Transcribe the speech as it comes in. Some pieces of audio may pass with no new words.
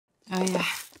Oh yeah,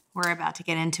 we're about to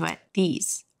get into it.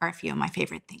 These are a few of my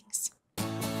favorite things.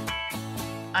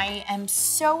 I am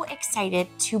so excited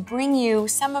to bring you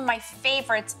some of my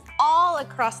favorites all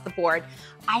across the board.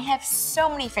 I have so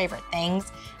many favorite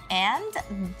things, and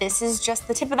this is just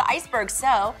the tip of the iceberg,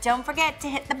 so don't forget to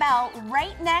hit the bell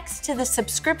right next to the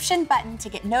subscription button to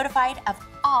get notified of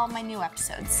all my new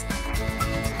episodes.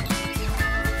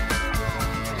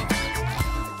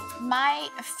 My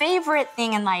favorite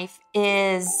thing in life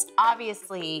is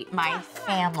obviously my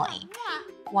family.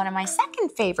 One of my second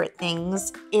favorite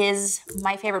things is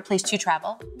my favorite place to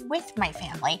travel with my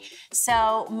family.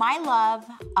 So my love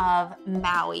of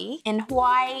Maui in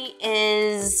Hawaii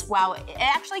is, well, it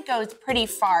actually goes pretty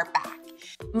far back.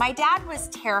 My dad was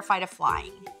terrified of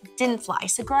flying, didn't fly.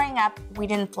 So growing up, we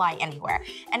didn't fly anywhere.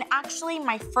 And actually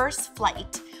my first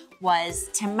flight was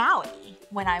to Maui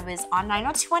when I was on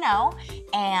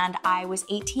 90210 and I was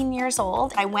 18 years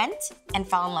old. I went and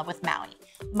fell in love with Maui.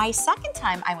 My second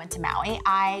time I went to Maui,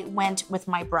 I went with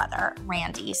my brother,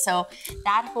 Randy. So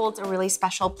that holds a really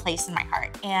special place in my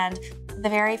heart. And the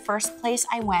very first place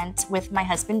I went with my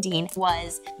husband, Dean,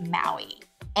 was Maui.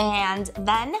 And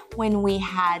then when we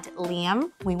had Liam,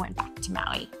 we went back to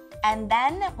Maui. And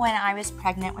then when I was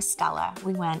pregnant with Stella,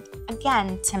 we went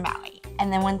again to Maui.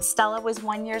 And then when Stella was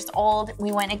 1 year old,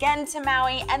 we went again to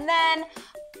Maui. And then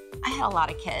I had a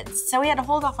lot of kids, so we had to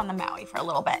hold off on the Maui for a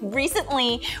little bit.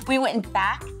 Recently, we went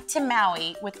back to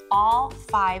Maui with all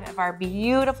 5 of our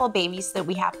beautiful babies that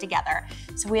we have together.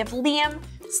 So we have Liam,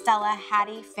 Stella,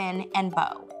 Hattie, Finn, and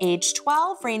Bo, age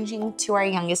 12, ranging to our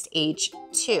youngest age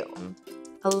 2.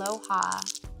 Aloha.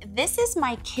 This is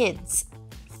my kids'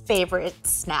 favorite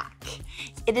snack.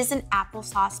 It is an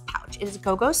applesauce pouch. It is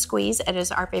Go-Go Squeeze. It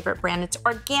is our favorite brand. It's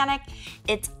organic,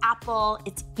 it's apple,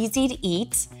 it's easy to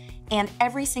eat, and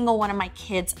every single one of my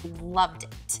kids loved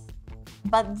it.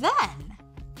 But then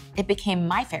it became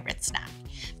my favorite snack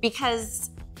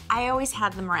because I always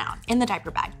had them around in the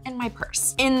diaper bag, in my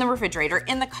purse, in the refrigerator,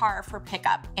 in the car for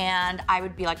pickup. And I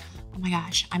would be like, oh my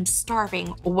gosh, I'm starving.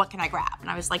 What can I grab? And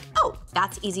I was like, oh,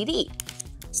 that's easy to eat.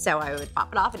 So I would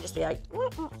pop it off and just be like,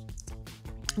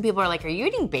 And people are like, are you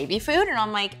eating baby food? And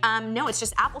I'm like, no, it's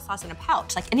just applesauce in a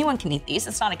pouch. Like anyone can eat these.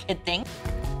 It's not a kid thing.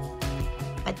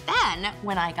 But then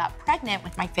when I got pregnant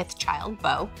with my 5th child,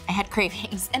 Bo, I had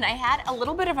cravings and I had a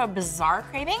little bit of a bizarre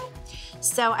craving.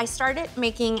 So I started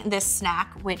making this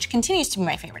snack, which continues to be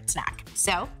my favorite snack.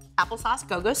 So applesauce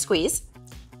Go-Go Squeeze,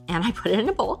 and I put it in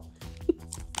a bowl.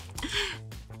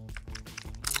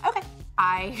 Okay,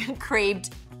 I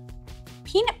craved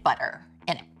peanut butter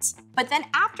in it. But then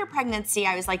after pregnancy,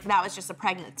 I was like, that was just a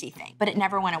pregnancy thing, but it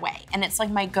never went away. And it's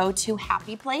like my go-to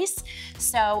happy place.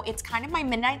 So it's kind of my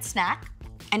midnight snack.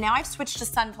 And now I've switched to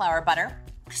sunflower butter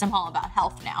because I'm all about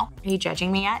health now. Are you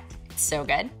judging me yet? It's so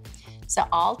good. So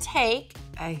I'll take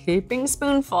a heaping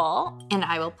spoonful and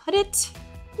I will put it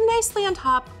nicely on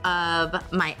top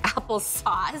of my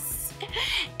applesauce.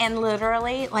 And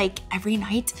literally, like every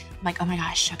night, I'm like, oh my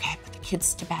gosh, okay, put the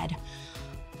kids to bed.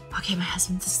 Okay, my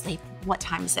husband's asleep. What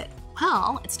time is it?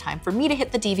 Well, it's time for me to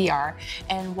hit the DVR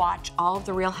and watch all of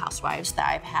the Real Housewives that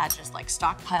I've had just like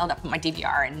stockpiled up on my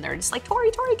DVR, and they're just like, Tori,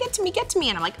 get to me.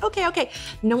 And I'm like, okay.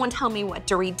 No one tell me what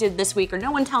Dorit did this week, or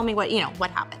no one tell me what,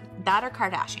 what happened. That or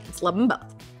Kardashians, love them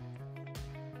both.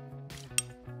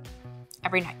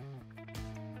 Every night.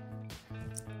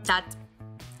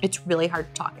 It's really hard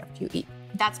to talk after you eat.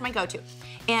 That's my go-to.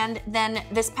 And then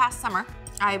this past summer,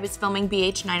 I was filming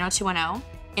BH 90210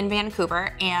 in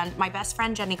Vancouver, and my best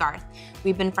friend, Jenny Garth,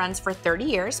 we've been friends for 30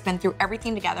 years, been through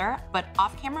everything together, but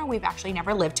off camera, we've actually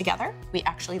never lived together. We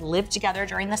actually lived together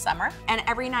during the summer, and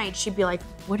every night she'd be like,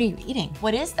 what are you eating?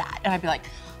 What is that? And I'd be like,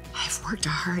 I've worked a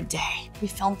hard day. We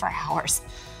filmed for hours.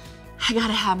 I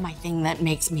gotta have my thing that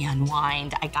makes me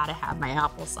unwind. I gotta have my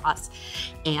applesauce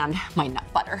and my nut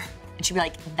butter. And she'd be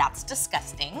like, that's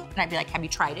disgusting. And I'd be like, have you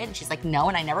tried it? And she's like, no,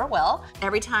 and I never will.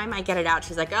 Every time I get it out,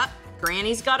 she's like, oh,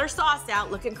 Granny's got her sauce out.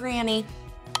 Look at Granny.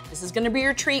 This is gonna be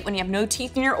your treat when you have no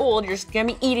teeth and you're old. You're just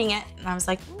gonna be eating it. And I was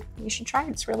like, you should try it.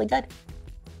 It's really good.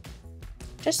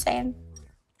 Just saying.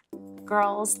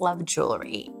 Girls love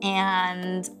jewelry.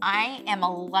 And I am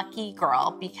a lucky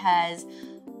girl because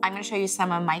I'm gonna show you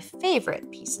some of my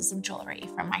favorite pieces of jewelry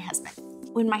from my husband.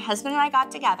 When my husband and I got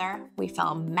together, we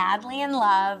fell madly in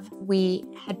love. We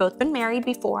had both been married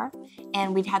before,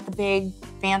 and we'd had the big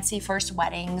fancy first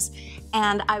weddings.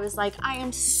 And I was like, I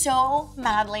am so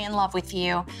madly in love with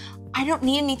you. I don't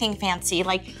need anything fancy.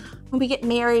 Like, when we get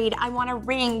married, I want a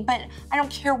ring, but I don't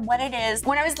care what it is.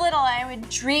 When I was little, I would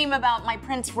dream about my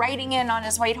prince riding in on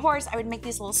his white horse. I would make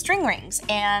these little string rings.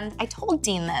 And I told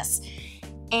Dean this.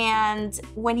 And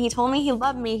when he told me he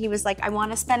loved me, he was like, I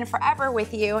want to spend forever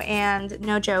with you. And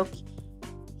no joke,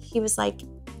 he was like,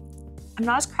 I'm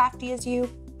not as crafty as you,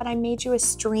 but I made you a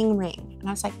string ring. And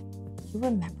I was like, you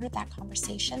remember that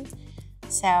conversation?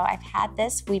 So I've had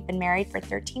this. We've been married for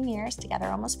 13 years, together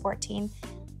almost 14.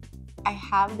 I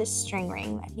have this string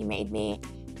ring that he made me.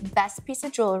 Best piece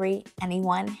of jewelry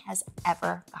anyone has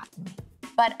ever gotten me.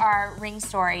 But our ring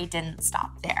story didn't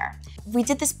stop there. We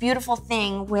did this beautiful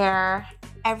thing where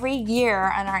every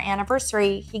year on our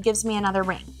anniversary, he gives me another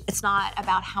ring. It's not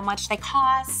about how much they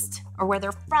cost or where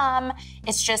they're from.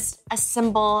 It's just a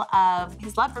symbol of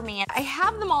his love for me. And I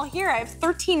have them all here. I have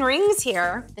 13 rings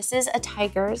here. This is a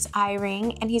tiger's eye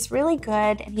ring, and he's really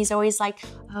good. And he's always like,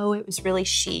 oh, it was really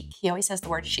chic. He always says the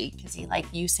word chic because he like,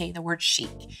 you say the word chic.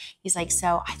 He's like,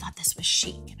 so I thought this was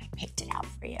chic and I picked it out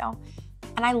for you.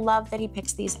 And I love that he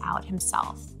picks these out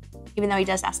himself, even though he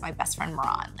does ask my best friend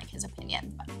Moran, like his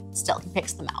opinion, but still he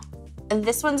picks them out. And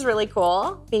this one's really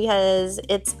cool because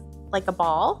it's like a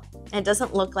ball and it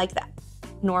doesn't look like that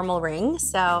normal ring.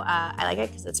 So I like it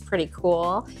because it's pretty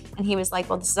cool. And he was like,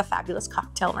 well, this is a fabulous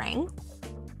cocktail ring.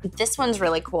 This one's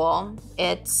really cool.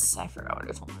 It's, I forgot what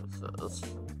this is.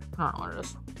 I don't know what it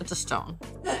is. It's a stone.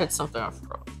 It's something I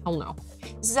forgot. Oh no.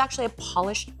 This is actually a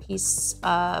polished piece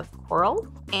of coral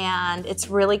and it's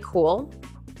really cool.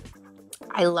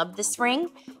 I love this ring,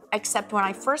 except when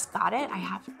I first got it, I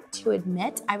have to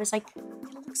admit, I was like,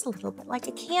 it looks a little bit like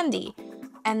a candy.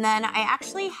 And then I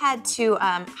actually had to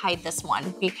hide this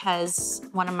one because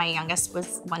one of my youngest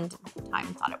was one time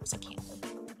thought it was a candy.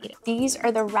 These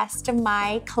are the rest of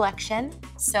my collection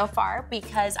so far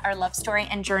because our love story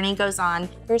and journey goes on.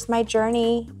 Here's my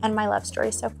journey and my love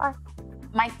story so far.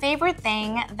 My favorite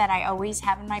thing that I always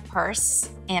have in my purse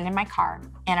and in my car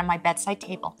and on my bedside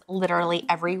table, literally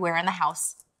everywhere in the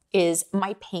house, is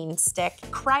my pain stick.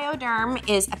 Cryoderm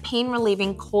is a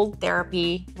pain-relieving cold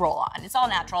therapy roll-on. It's all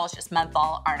natural, it's just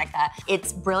menthol, arnica.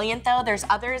 It's brilliant though, there's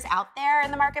others out there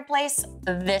in the marketplace.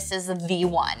 This is the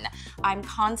one. I'm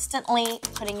constantly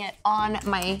putting it on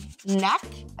my neck.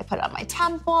 I put it on my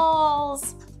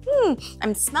temples.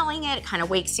 I'm smelling it, it kind of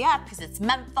wakes you up because it's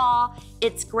menthol.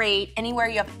 It's great. Anywhere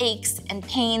you have aches and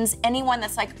pains, anyone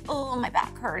that's like, oh, my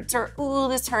back hurts, or oh,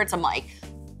 this hurts, I'm like,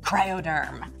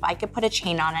 Cryoderm. If I could put a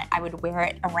chain on it, I would wear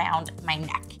it around my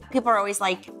neck. People are always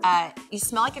like, you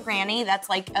smell like a granny, that's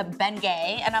like a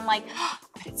Bengay. And I'm like, oh,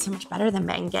 but it's so much better than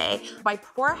Bengay. My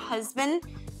poor husband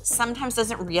sometimes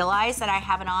doesn't realize that I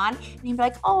have it on. And he'd be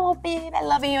like, oh, babe, I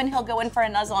love you. And he'll go in for a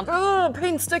nuzzle and, oh,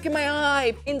 pain stick in my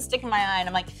eye, pain stick in my eye. And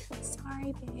I'm like,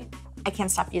 sorry, babe. I can't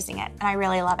stop using it, and I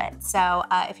really love it. So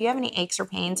if you have any aches or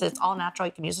pains, it's all natural.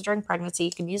 You can use it during pregnancy.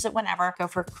 You can use it whenever. Go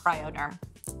for Cryoderm.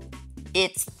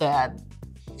 It's the,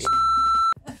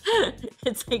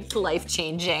 it's like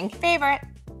life-changing. Favorite.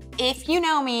 If you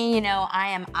know me, you know I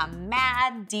am a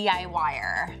mad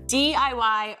DIYer.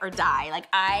 DIY or die. Like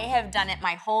I have done it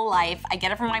my whole life. I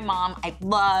get it from my mom. I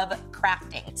love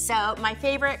crafting. So my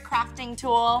favorite crafting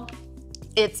tool,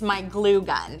 it's my glue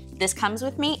gun. This comes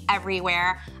with me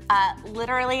everywhere.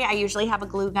 Literally, I usually have a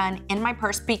glue gun in my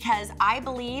purse because I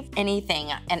believe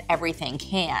anything and everything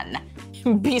can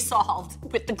be solved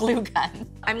with the glue gun.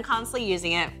 I'm constantly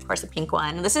using it, of course, a pink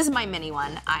one. This is my mini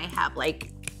one. I have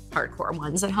like hardcore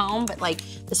ones at home, but like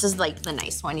this is like the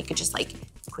nice one. You could just like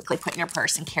quickly put in your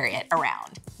purse and carry it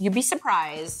around. You'd be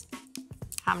surprised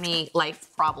how many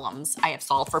life problems I have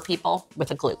solved for people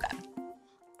with a glue gun.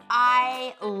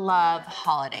 I love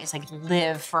holidays, like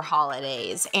live for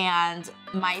holidays. And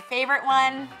my favorite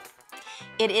one,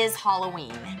 it is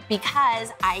Halloween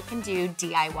because I can do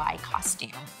DIY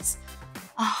costumes.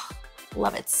 Oh,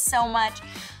 love it so much.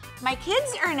 My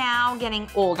kids are now getting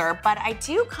older, but I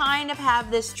do kind of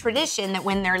have this tradition that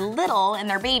when they're little and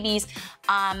they're babies,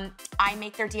 I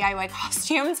make their DIY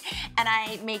costumes and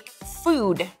I make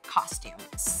food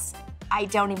costumes. I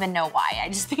don't even know why. I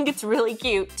just think it's really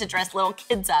cute to dress little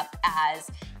kids up as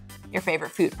your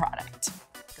favorite food product.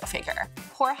 Go figure.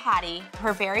 Poor Hattie,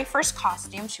 her very first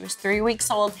costume, she was 3 weeks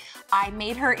old, I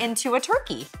made her into a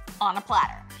turkey on a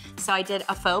platter. So I did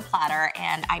a faux platter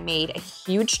and I made a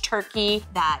huge turkey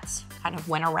that kind of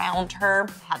went around her.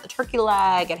 It had the turkey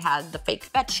leg, it had the fake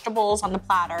vegetables on the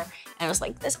platter, and it was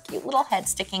like this cute little head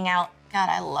sticking out. God,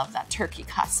 I love that turkey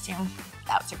costume.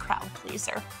 That was a crowd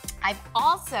pleaser. I've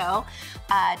also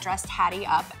dressed Hattie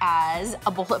up as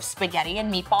a bowl of spaghetti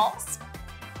and meatballs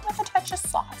with a touch of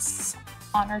sauce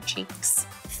on her cheeks.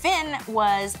 Finn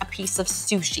was a piece of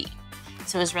sushi.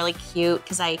 So it was really cute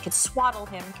because I could swaddle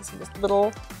him because he was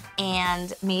little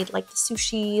and made like the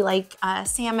sushi, like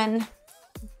salmon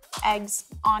eggs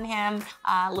on him,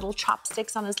 little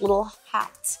chopsticks on his little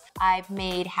hat. I've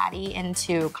made Hattie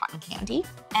into cotton candy,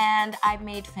 and I've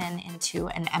made Finn into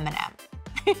an M&M.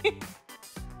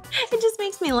 It just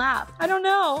makes me laugh. I don't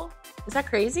know. Is that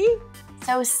crazy?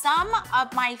 So some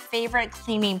of my favorite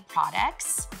cleaning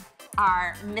products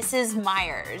are Mrs.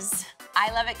 Meyer's.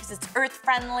 I love it because it's earth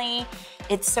friendly.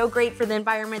 It's so great for the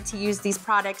environment to use these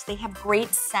products. They have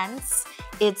great scents.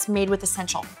 It's made with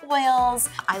essential oils.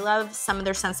 I love some of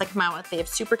their scents that come out with. They have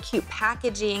super cute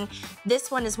packaging. This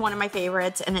one is one of my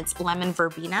favorites, and it's lemon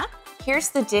verbena. Here's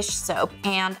the dish soap,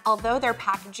 and although their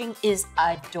packaging is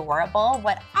adorable,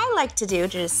 what I like to do,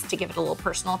 just to give it a little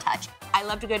personal touch, I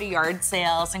love to go to yard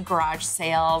sales and garage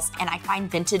sales, and I find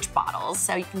vintage bottles.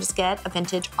 So you can just get a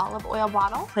vintage olive oil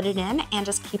bottle, put it in, and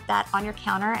just keep that on your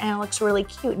counter, and it looks really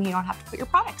cute, and you don't have to put your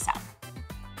products out.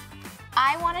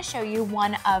 I want to show you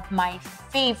one of my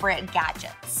favorite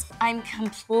gadgets. I'm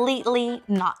completely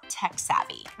not tech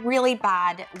savvy, really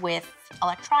bad with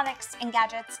electronics and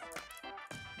gadgets,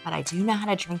 but I do know how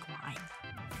to drink wine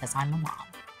because I'm a mom,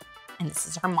 and this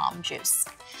is our mom juice.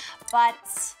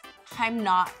 But I'm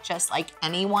not just like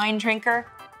any wine drinker.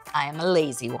 I am a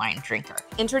lazy wine drinker.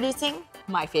 Introducing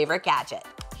my favorite gadget.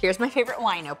 Here's my favorite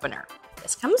wine opener.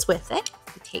 This comes with it.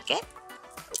 You take it,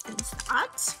 opens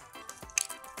that,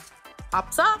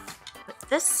 pops off, put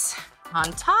this on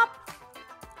top,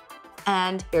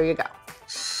 and here you go.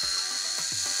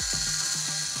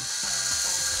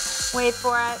 Wait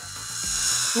for it.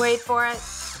 Wait for it.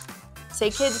 Say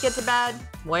kids get to bed.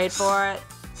 Wait for it.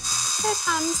 Here it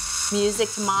comes. Music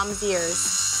to mom's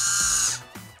ears.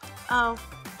 Oh,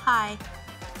 hi.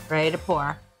 Ready to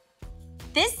pour.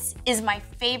 This is my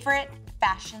favorite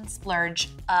fashion splurge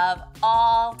of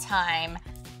all time.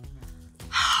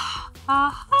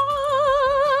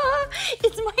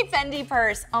 It's my Fendi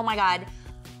purse. Oh my God.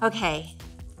 Okay,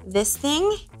 this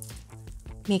thing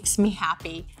makes me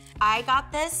happy. I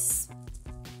got this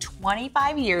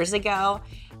 25 years ago,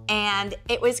 and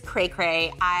it was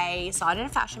cray-cray. I saw it in a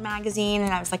fashion magazine,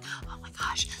 and I was like, oh my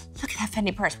gosh, look at that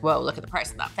Fendi purse. Whoa, look at the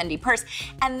price of that Fendi purse.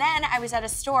 And then I was at a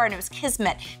store, and it was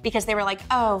Kismet, because they were like,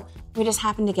 oh, we just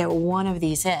happened to get one of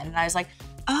these in. And I was like,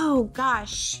 oh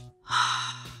gosh,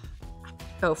 I'm gonna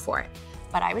go for it.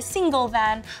 But I was single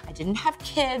then, I didn't have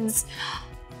kids,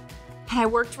 and I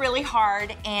worked really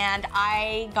hard, and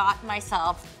I got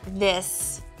myself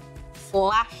this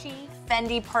flashy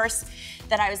Fendi purse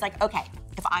that I was like, okay,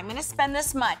 if I'm gonna spend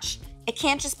this much, it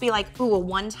can't just be like, ooh, a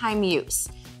one-time use.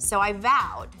 So I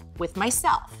vowed with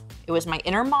myself, it was my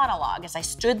inner monologue as I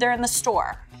stood there in the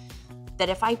store, that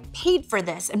if I paid for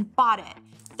this and bought it,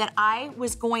 that I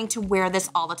was going to wear this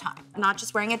all the time. Not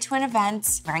just wearing it to an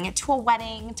event, wearing it to a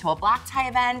wedding, to a black tie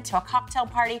event, to a cocktail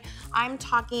party. I'm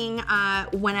talking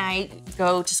when I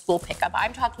go to school pickup.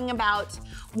 I'm talking about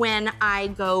when I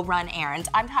go run errands.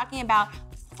 I'm talking about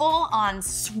full-on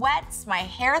sweats, my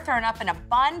hair thrown up in a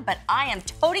bun, but I am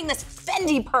toting this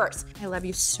Fendi purse. I love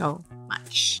you so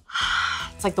much.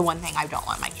 It's like the one thing I don't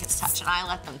let my kids touch, and I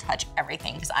let them touch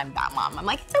everything because I'm that mom. I'm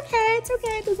like, it's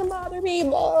okay, it doesn't bother me.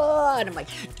 And I'm like,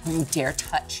 don't you dare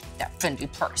touch that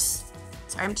Fendi purse.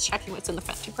 Sorry, I'm just checking what's in the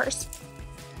Fendi purse.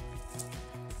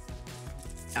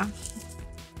 Oh.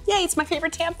 Yay, it's my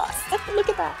favorite tampon. Look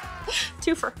at that.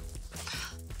 2 for.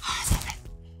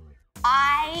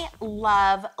 I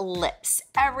love lips,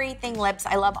 everything lips.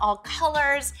 I love all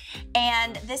colors,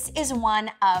 and this is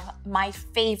one of my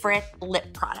favorite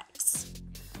lip products.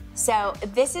 So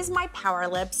this is my Power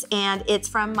Lips, and it's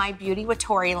from my Beauty with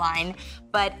Tori line,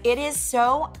 but it is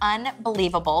so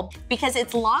unbelievable because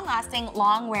it's long-lasting,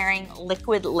 long-wearing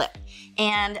liquid lip.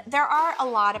 And there are a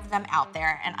lot of them out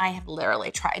there, and I have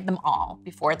literally tried them all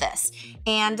before this.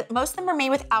 And most of them are made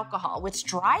with alcohol, which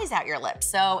dries out your lips.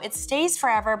 So it stays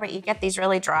forever, but you get these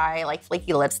really dry, like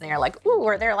flaky lips, and you're like, ooh,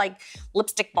 or they're like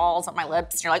lipstick balls on my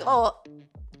lips. And you're like, oh,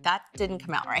 that didn't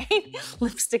come out right.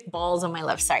 Lipstick balls on my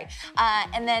lips, sorry.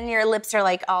 And then your lips are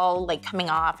like all like coming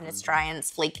off, and it's dry and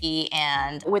it's flaky.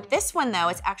 And with this one though,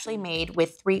 it's actually made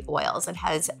with 3 oils. It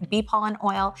has bee pollen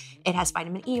oil, it has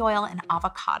vitamin E oil, and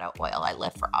avocado oil. I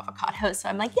live for avocados, so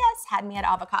I'm like, yes, had me at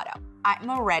avocado. I'm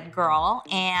a red girl,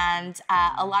 and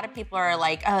a lot of people are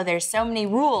like, oh, there's so many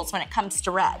rules when it comes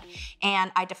to red.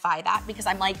 And I defy that because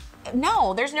I'm like,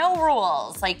 no, there's no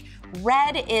rules. Like,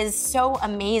 Red is so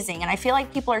amazing, and I feel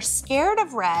like people are scared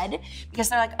of red because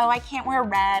they're like, oh, I can't wear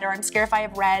red, or I'm scared if I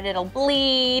have red, it'll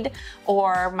bleed,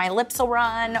 or my lips will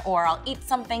run, or I'll eat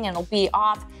something and it'll be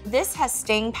off. This has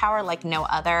staying power like no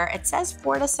other. It says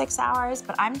 4 to 6 hours,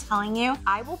 but I'm telling you,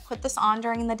 I will put this on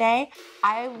during the day.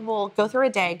 I will go through a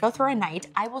day, go through a night.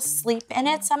 I will sleep in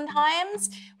it sometimes,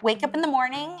 wake up in the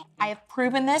morning. I have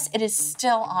proven this, it is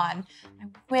still on. I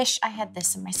wish I had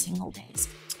this in my single days.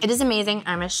 It is amazing.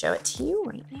 I'm gonna show it to you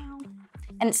right now.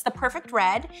 And it's the perfect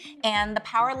red, and the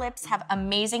Power Lips have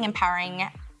amazing, empowering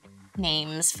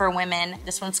names for women.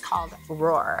 This one's called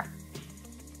Roar.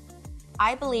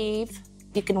 I believe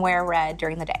you can wear red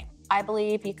during the day. I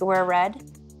believe you can wear red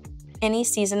any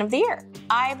season of the year.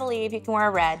 I believe you can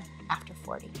wear red after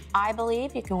 40. I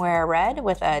believe you can wear red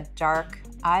with a dark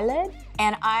eyelid,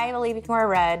 and I believe you can wear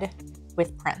red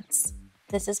with prints.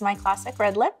 This is my classic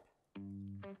red lip.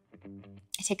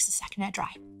 It takes a second to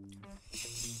dry.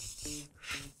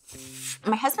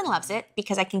 My husband loves it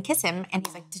because I can kiss him and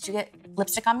he's like, did you get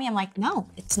lipstick on me? I'm like, no,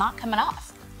 it's not coming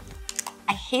off.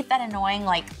 I hate that annoying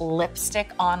like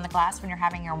lipstick on the glass when you're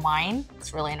having your wine.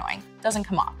 It's really annoying. It doesn't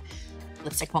come off.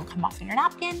 Lipstick won't come off in your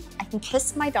napkin. I can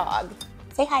kiss my dog.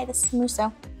 Say hi, this is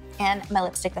Muso. And my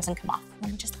lipstick doesn't come off.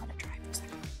 Let me just let it dry for a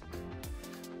second.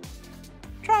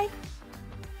 Dry.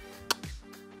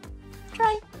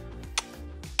 Dry.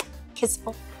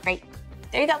 Kissable, great.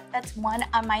 There you go, that's one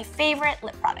of my favorite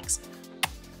lip products.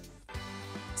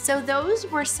 So those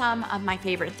were some of my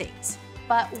favorite things,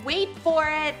 but wait for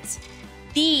it.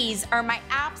 These are my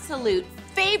absolute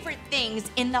favorite things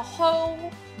in the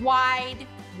whole wide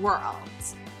world.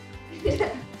 This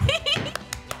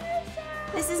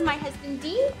is my husband,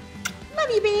 Dean. Love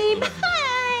you, babe,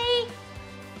 hi.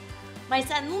 My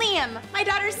son, Liam, my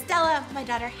daughter, Stella, my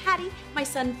daughter, Hattie, my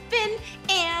son, Finn,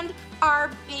 and our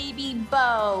baby,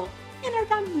 Bo, and our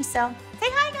dog, Muso. Say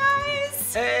hi,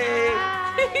 guys. Hey.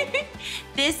 Hi.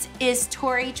 This is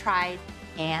Tori Tried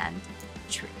and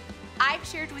True. I've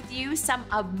shared with you some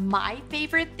of my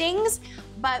favorite things,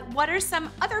 but what are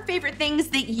some other favorite things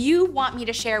that you want me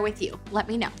to share with you? Let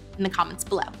me know in the comments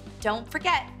below. Don't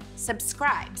forget,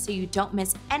 subscribe so you don't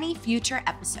miss any future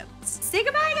episodes. Say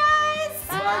goodbye, guys.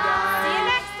 Bye, guys. See you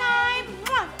next time.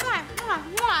 Mwah, mwah, mwah,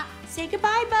 mwah. Say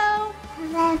goodbye, Bo.